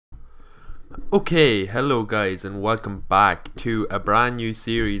Okay, hello guys and welcome back to a brand new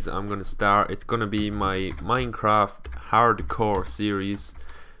series I'm gonna start. It's gonna be my Minecraft hardcore series.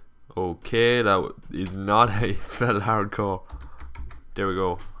 Okay, that is not how you spell hardcore. There we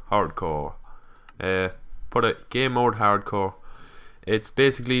go, hardcore. Put a game mode hardcore. It's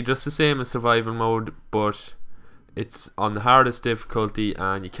basically just the same as survival mode, but it's on the hardest difficulty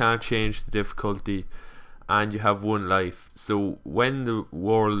and you can't change the difficulty, and you have one life. So when the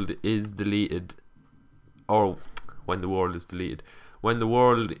world is deleted, or when the world is deleted, when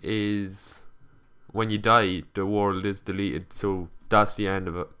you die, the world is deleted. So that's the end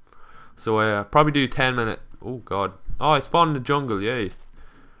of it. So probably do 10 minute. Oh god, oh, I spawned in the jungle, yay.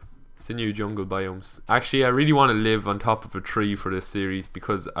 It's the new jungle biomes. Actually, I really want to live on top of a tree for this series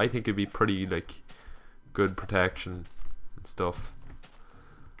because I think it'd be pretty like good protection and stuff.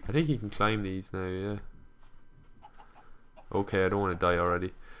 I think you can climb these now, yeah. Okay, I don't want to die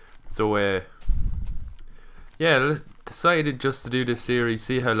already. So yeah, decided just to do this series,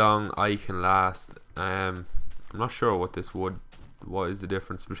 see how long I can last. I'm not sure what is the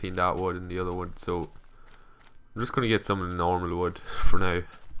difference between that wood and the other wood, so I'm just gonna get some of the normal wood for now,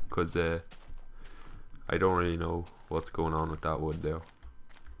 because I don't really know what's going on with that wood there.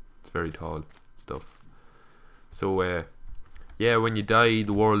 It's very tall stuff. So yeah, when you die,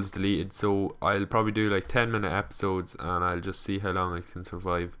 the world's deleted. So I'll probably do like 10-minute episodes, and I'll just see how long I can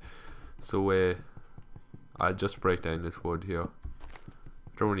survive. So I'll just break down this wood here.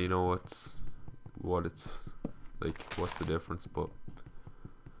 I don't really know what's the difference, but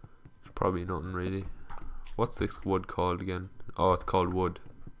it's probably nothing really. What's this wood called again? Oh, it's called wood.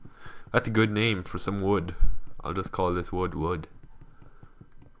 That's a good name for some wood. I'll just call this wood.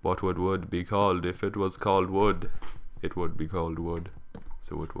 What would wood be called if it was called wood? It would be called wood.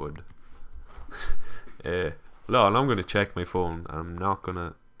 So it would. Lol, I'm gonna check my phone. I'm not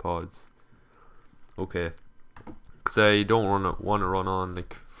gonna pause. Okay, because I don't want to run on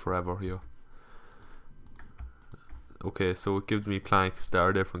like forever here. Okay, so it gives me planks that are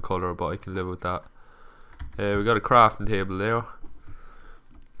a different color, but I can live with that. We got a crafting table there.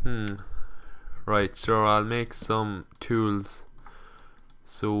 Right, so I'll make some tools,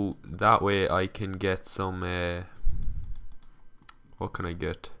 so that way I can get some what can I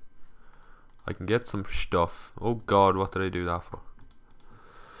get? I can get some stuff. Oh god, what did I do that for?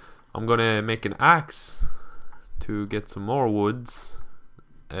 I'm gonna make an axe to get some more woods,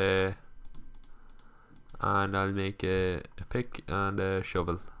 and I'll make a pick and a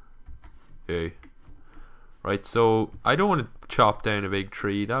shovel. Okay. Right, so I don't want to chop down a big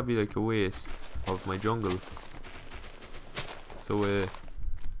tree. That'd be like a waste of my jungle. So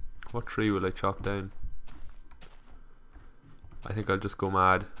what tree will I chop down? I think I'll just go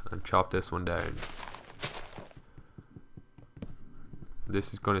mad and chop this one down.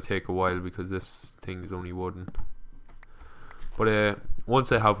 This is going to take a while because this thing is only wooden. But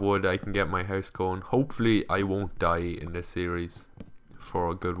once I have wood, I can get my house going. Hopefully I won't die in this series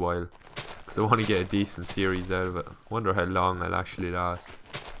for a good while, because I want to get a decent series out of it. Wonder how long I'll actually last.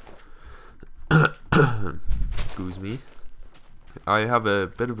 Excuse me. I have a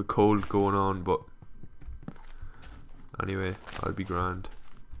bit of a cold going on, but anyway, I'll be grand.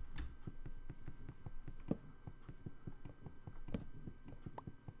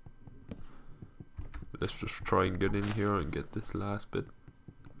 Let's just try and get in here and get this last bit.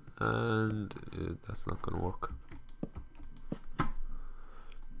 And that's not gonna work.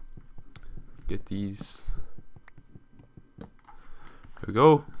 Get these. There we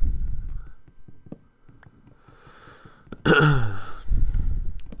go.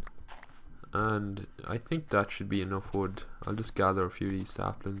 And I think that should be enough wood. I'll just gather a few of these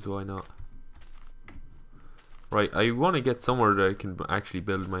saplings, why not? Right, I want to get somewhere that I can actually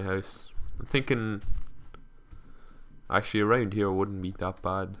build my house. I'm thinking actually around here wouldn't be that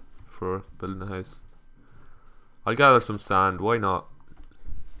bad for building a house. I'll gather some sand, why not?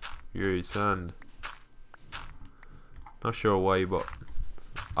 Here's sand. Not sure why, but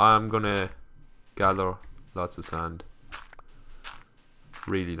I'm gonna gather lots of sand.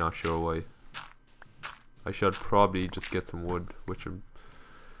 Really not sure why. I should probably just get some wood,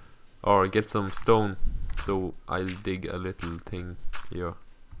 or get some stone. So I'll dig a little thing here.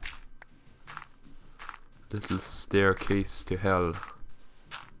 Little staircase to hell.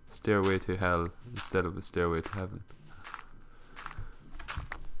 Stairway to hell instead of a stairway to heaven.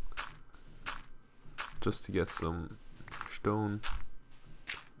 Just to get some stone.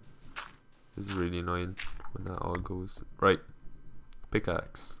 This is really annoying when that all goes. Right.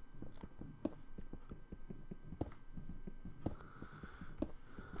 Pickaxe.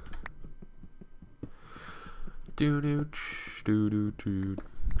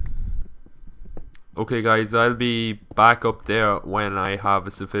 Okay guys, I'll be back up there when I have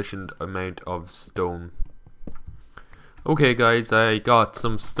a sufficient amount of stone. Okay guys, I got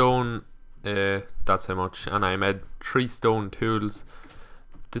some stone, that's how much, and I made 3 stone tools.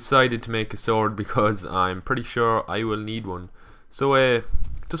 Decided to make a sword because I'm pretty sure I will need one. So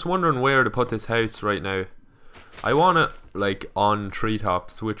just wondering where to put this house right now. I want it like on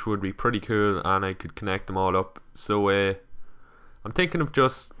treetops, which would be pretty cool, and I could connect them all up. So I'm thinking of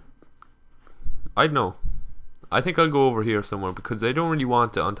just, I don't know, I think I'll go over here somewhere because I don't really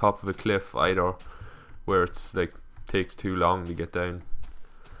want it on top of a cliff either, where it's like takes too long to get down.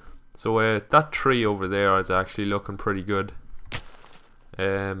 So that tree over there is actually looking pretty good.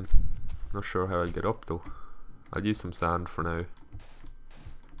 Not sure how I'll get up though. I'll use some sand for now.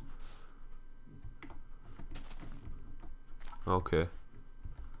 Okay.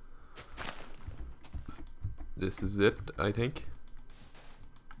 This is it, I think.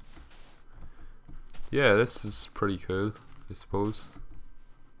 Yeah, this is pretty cool, I suppose.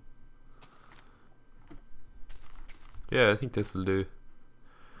 Yeah, I think this will do.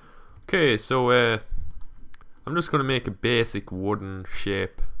 Okay, so I'm just gonna make a basic wooden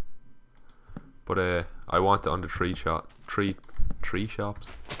shape, but I want it on the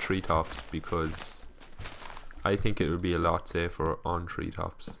treetops because I think it would be a lot safer on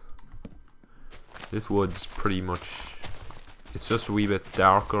treetops. This wood's pretty much, it's just a wee bit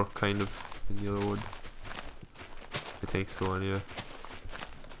darker kind of than the other wood. I think so anyway.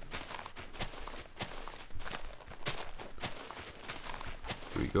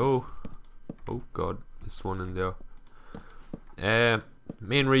 Here we go. Oh god, this one in there.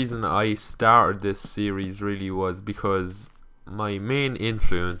 Main reason I started this series really was because my main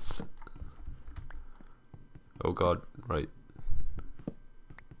influence, oh god, right,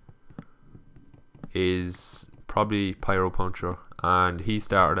 is probably Pyropuncher, and he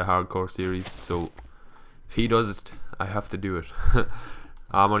started a hardcore series, so if he does it, I have to do it.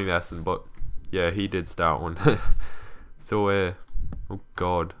 I'm only messing, but yeah, he did start one. So oh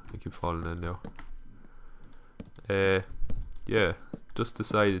god, I keep falling in now. Yeah, just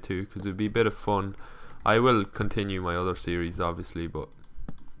decided to because it'd be a bit of fun. I will continue my other series obviously, but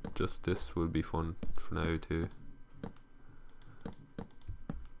just this will be fun for now too.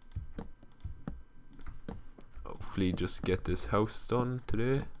 Hopefully just get this house done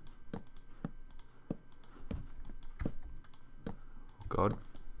today. Oh god.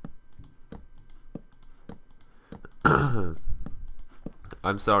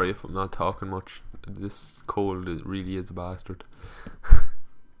 I'm sorry if I'm not talking much. This cold really is a bastard.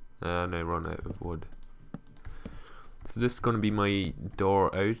 And I run out of wood. So this is going to be my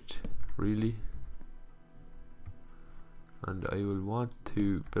door out, really. And I will want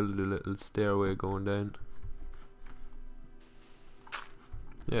to build a little stairway going down.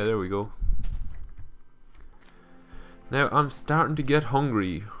 Yeah, there we go. Now I'm starting to get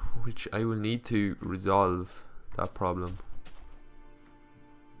hungry, which I will need to resolve that problem.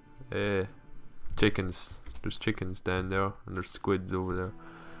 Chickens. There's chickens down there, and there's squids over there.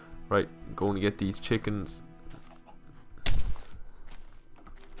 Right, going to get these chickens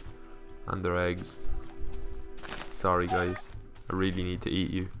and their eggs. Sorry guys, I really need to eat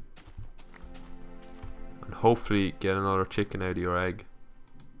you, and hopefully get another chicken out of your egg.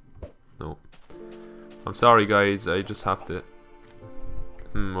 No, I'm sorry guys, I just have to.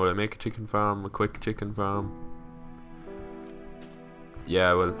 Will I make a chicken farm? A quick chicken farm?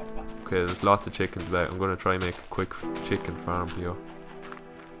 Yeah, well, okay, there's lots of chickens about. I'm gonna try and make a quick chicken farm here.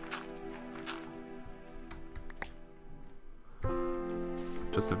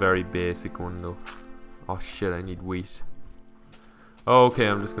 Just a very basic one though. Oh shit, I need wheat. Oh, okay,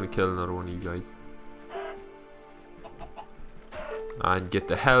 I'm just gonna kill another one of you guys. And get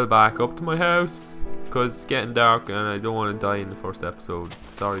the hell back up to my house, because it's getting dark and I don't want to die in the first episode.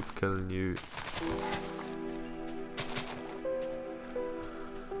 Sorry for killing you.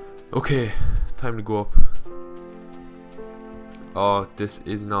 Okay, time to go up. Oh, this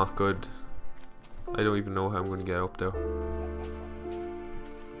is not good. I don't even know how I'm going to get up there.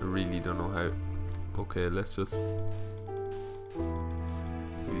 I really don't know how. Okay, let's just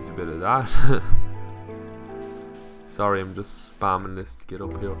use a bit of that. Sorry, I'm just spamming this to get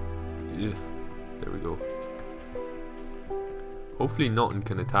up here. Yeah, there we go. Hopefully nothing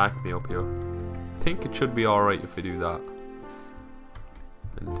can attack me up here. I think it should be alright if I do that.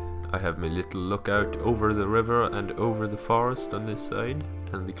 And I have my little lookout over the river and over the forest on this side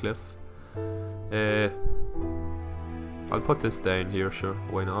and the cliff. I'll put this down here, sure,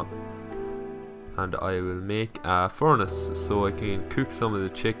 why not? And I will make a furnace so I can cook some of the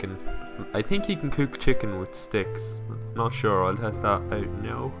chicken. I think you can cook chicken with sticks. Not sure, I'll test that out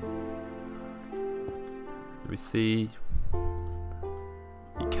now. me see.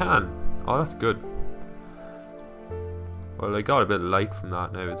 You can. Oh, that's good. Well, I got a bit of light from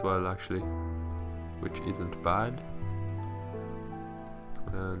that now as well, actually, which isn't bad.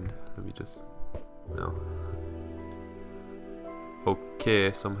 And let me just, no.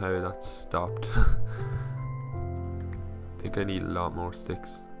 Okay, somehow that's stopped. I think I need a lot more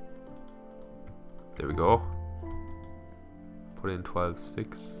sticks. There we go. Put in 12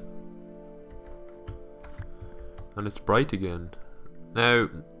 sticks. And it's bright again. Now,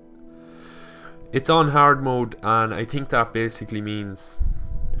 it's on hard mode, and I think that basically means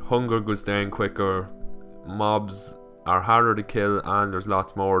hunger goes down quicker, mobs are harder to kill, and there's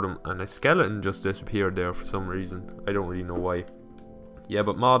lots more of them. And a skeleton just disappeared there for some reason. I don't really know why. Yeah,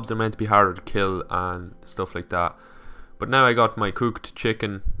 but mobs are meant to be harder to kill and stuff like that. But now I got my cooked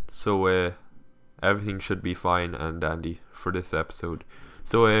chicken, so everything should be fine and dandy for this episode.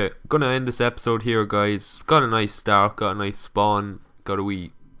 So gonna end this episode here, guys. Got a nice start, got a nice spawn, got a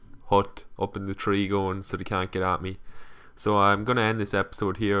wee hut up in the tree going so they can't get at me. So I'm gonna end this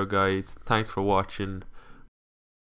episode here, guys. Thanks for watching.